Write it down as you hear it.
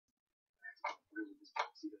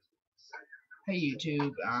Hey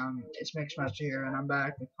YouTube, it's Mixmaster here, and I'm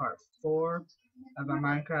back with part 4 of my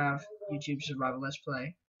Minecraft YouTube Survival Let's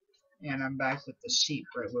Play, and I'm back with the sheep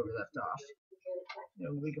right where we left off.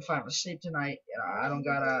 We can find a sheep tonight. I don't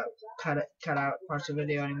gotta cut out parts of the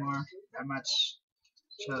video anymore that much.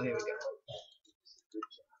 So here we go.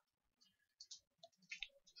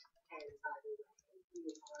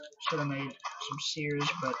 Should have made some shears,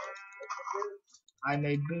 but I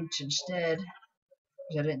made boots instead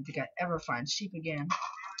because I didn't think I'd ever find sheep again.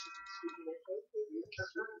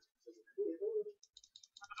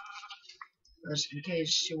 Just in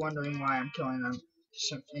case you're wondering why I'm killing them,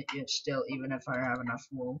 still, even if I have enough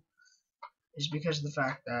wool, is because of the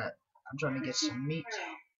fact that I'm trying to get some meat.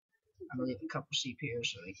 I'm gonna leave a couple sheep here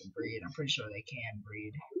so they can breed. I'm pretty sure they can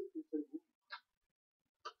breed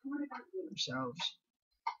themselves.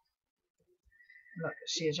 Look,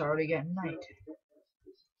 see, it's already getting night.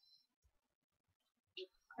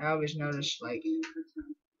 I always notice, like,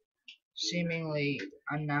 seemingly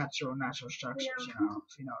unnatural natural structures, if you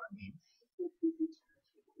know what I mean.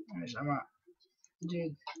 Anyways, I'm gonna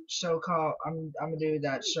do so-called. I'm gonna do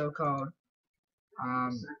that so-called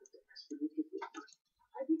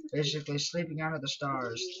basically sleeping under the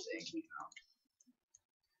stars thing.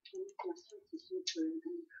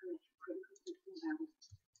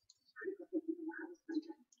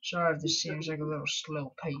 Sorry if this seems like a little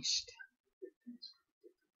slow paced.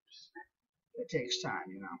 It takes time,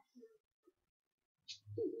 you know.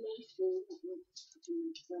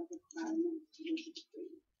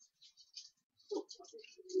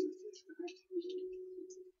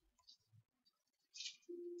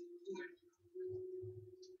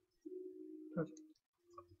 Perfect.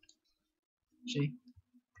 See?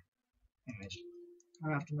 Anyways, I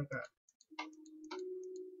have to make a.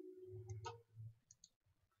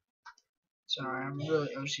 Sorry, I'm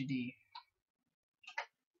really OCD.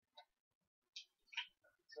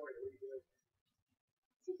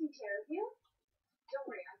 Taking care of you? Don't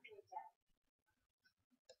worry, I'm paying that.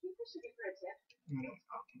 Think I should give her a tip?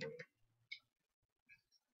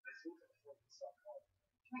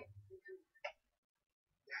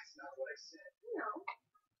 That's not what I said. No.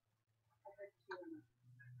 I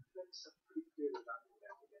heard something pretty good about me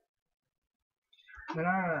now again. But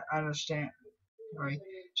I understand.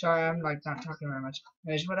 Sorry, I'm like not talking very much.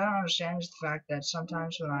 Anyways, what I don't understand is the fact that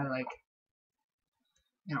sometimes when I like,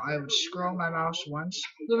 I would scroll my mouse once.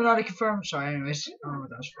 Illuminati confirm. Sorry. Anyways, I don't know what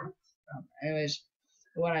that was for. Anyways,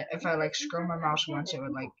 if I like scroll my mouse once, it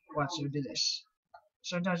would like it would do this.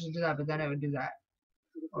 Sometimes it would do that, but then it would do that.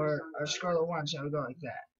 Or I would scroll it once, it would go like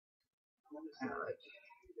that. And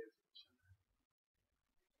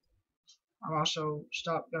I'm also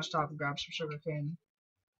gonna stop and grab some sugar cane.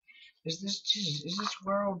 Is this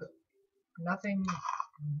world nothing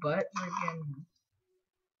but freaking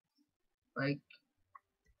like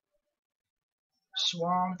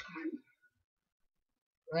swamp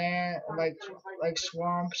land, like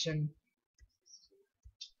swamps and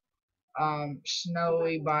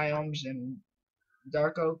snowy biomes and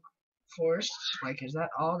dark oak forests? Like, is that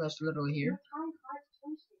all that's literally here?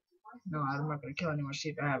 No, I'm not gonna kill any more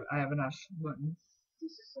sheep. I have enough mutton.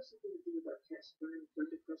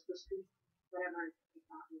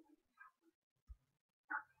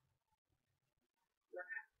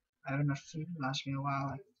 I have enough food to last me a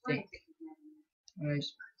while, I think.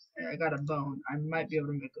 Anyways, I got a bone. I might be able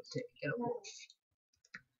to get a wolf.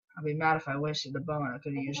 I'd be mad if I wasted the bone I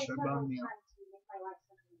could have used for bone meal.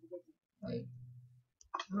 Like,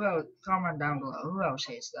 who else? Comment down below. Who else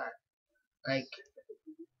hates that? Like,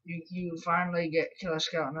 you finally kill a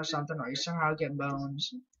skeleton or something, or you somehow get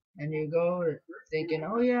bones, and you go thinking,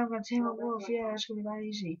 oh yeah, I'm gonna tame a wolf. Yeah, it's gonna be that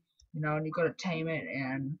easy. And you go to tame it,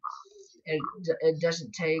 and it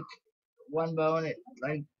doesn't take one bone. It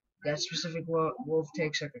like that specific wolf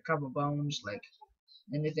takes like a couple bones. Like,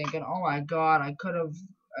 and you're thinking, oh my god, I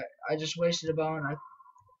just wasted a bone.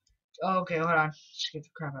 Oh, okay, hold on, skip the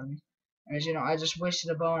crap out of me. And I just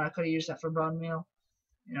wasted a bone. I could have used that for bone meal.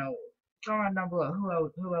 Comment down below.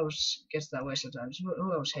 Who else gets that way sometimes?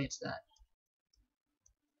 Who else hates that?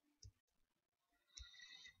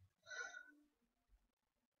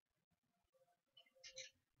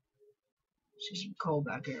 See some coal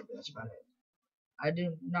back here, but that's about it. I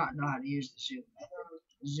do not know how to use the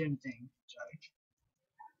zoom thing. Sorry.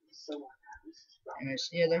 Anyways,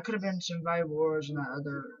 yeah, there could have been some valuable ores in that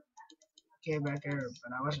other cave back there,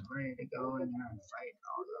 but I wasn't ready to go in there and fight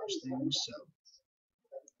all those things, so.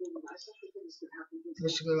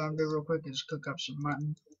 Basically, what I'm gonna do real quick is cook up some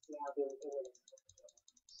mutton.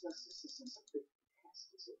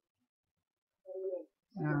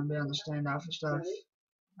 And I'll be on the standoff and stuff.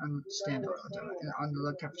 On the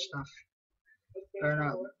lookout for stuff. or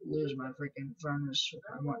not lose my freaking furnace.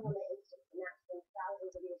 I want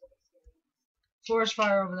forest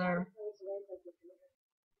fire over there.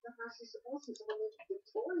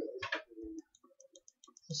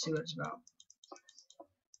 Let's see what it's about.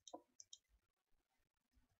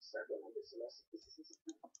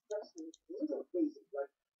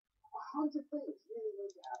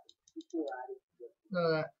 Look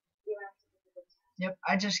at that. Yep,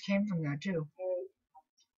 I just came from there too.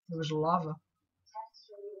 It was lava.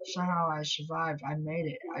 Somehow I survived. I made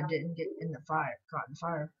it. I didn't get in the fire. Caught in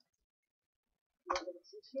fire. I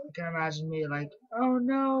can imagine me like, oh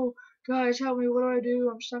no, guys, help me. What do I do?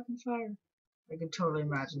 I'm stuck in fire. I can totally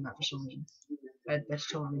imagine that for some reason. That's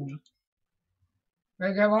totally me.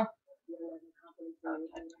 Right, Grandma?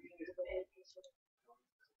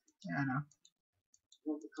 Yeah, I know.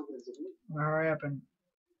 Well, hurry up and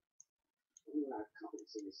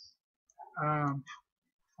I'll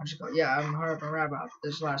just go. Yeah, I'm hurry up and wrap up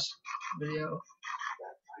this last video.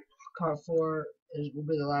 Part 4 will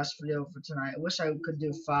be the last video for tonight. I wish I could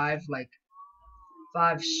do 5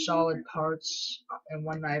 solid parts in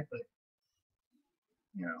one night, but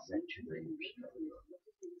you know,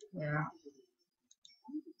 yeah.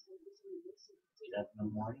 In the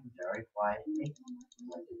morning, very quietly.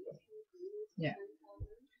 Yeah.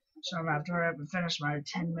 So I'm gonna have to hurry up and finish my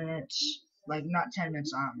 10 minutes, like not 10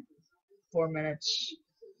 minutes, 4 minutes,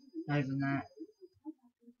 not even that.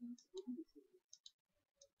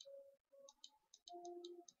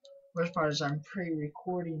 Worst part is I'm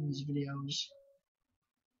pre-recording these videos,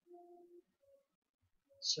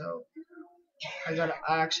 so I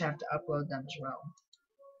actually have to upload them as well.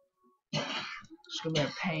 It's gonna be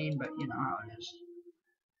a pain, but you know how it is.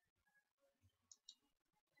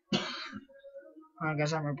 Alright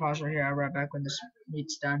guys, I'm gonna pause right here. I'll be right back when this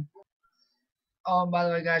meat's done. Oh, and by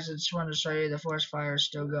the way guys, I just wanted to show you the forest fire is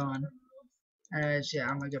still going. Anyways, yeah,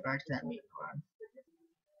 I'm gonna get back to that meat.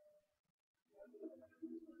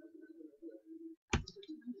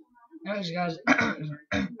 Anyways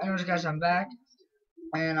guys, I'm back.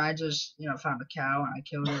 And I just, found a cow and I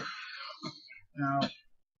killed it.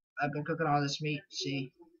 I've been cooking all this meat,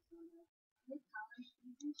 see.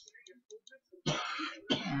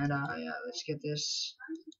 And yeah, let's get this.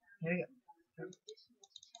 Here we go.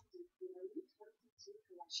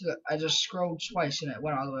 See, look, I just scrolled twice and it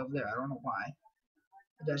went all the way over there. I don't know why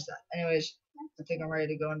it does that. Anyways, I think I'm ready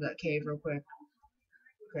to go into that cave real quick.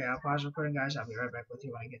 Okay, I'll pause recording, guys. I'll be right back with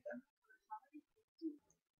you when I get there.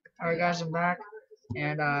 Alright guys, I'm back.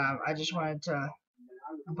 And I just wanted to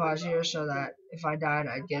pause here so that if I died,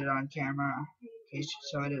 I'd get it on camera. Okay,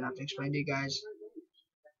 so I didn't have to explain to you guys.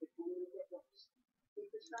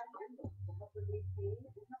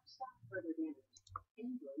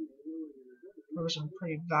 There were some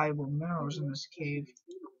pretty valuable minerals in this cave.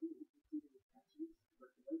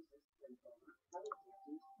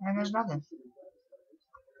 And there's nothing.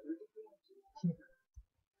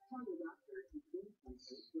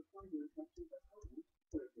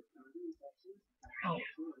 Oh,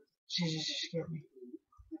 Jesus, you scared me.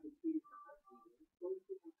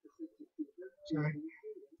 Sorry.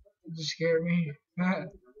 You just scared me.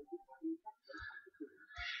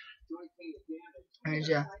 And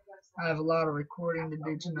yeah, I have a lot of recording to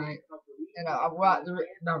do tonight. And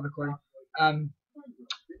not recording.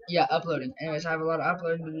 Yeah, uploading. Anyways, I have a lot of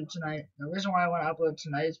uploading to do tonight. The reason why I want to upload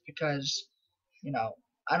tonight is because,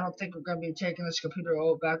 I don't think we're going to be taking this computer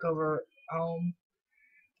back over home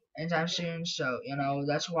anytime soon. So,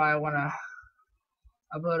 that's why I want to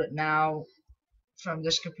upload it now from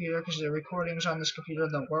this computer, because the recording's on this computer,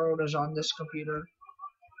 the world is on this computer.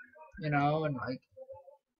 And like,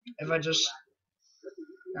 if I just,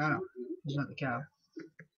 I don't know, there's not the cow.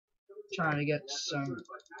 Trying to get some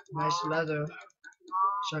nice leather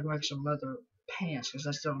so I can make some leather pants, because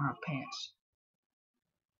I still don't have pants.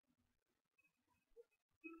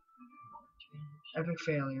 Epic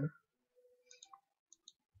failure.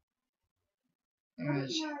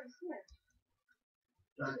 Anyways.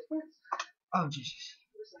 Oh, Jesus.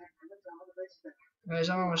 Anyways,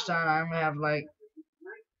 I'm almost done. I only have like,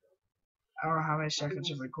 I don't know how many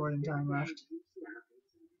seconds of recording time left.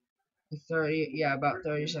 30, yeah, about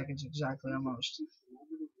 30 seconds exactly, almost.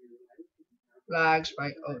 Lag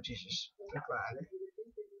spike. Oh, Jesus. Quick lag.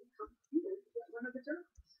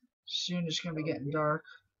 Soon it's going to be getting dark.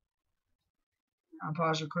 I'll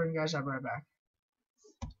pause recording, guys. I'll be right back.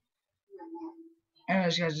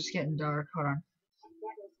 Anyways, guys, it's getting dark. Hold on.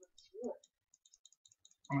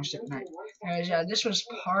 Almost at night. Anyways, yeah, this was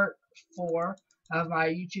part 4 of my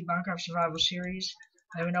YouTube Minecraft Survival series.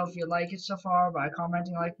 Let me know if you like it so far by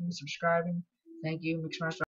commenting, liking, subscribing. Thank you, mixmaster.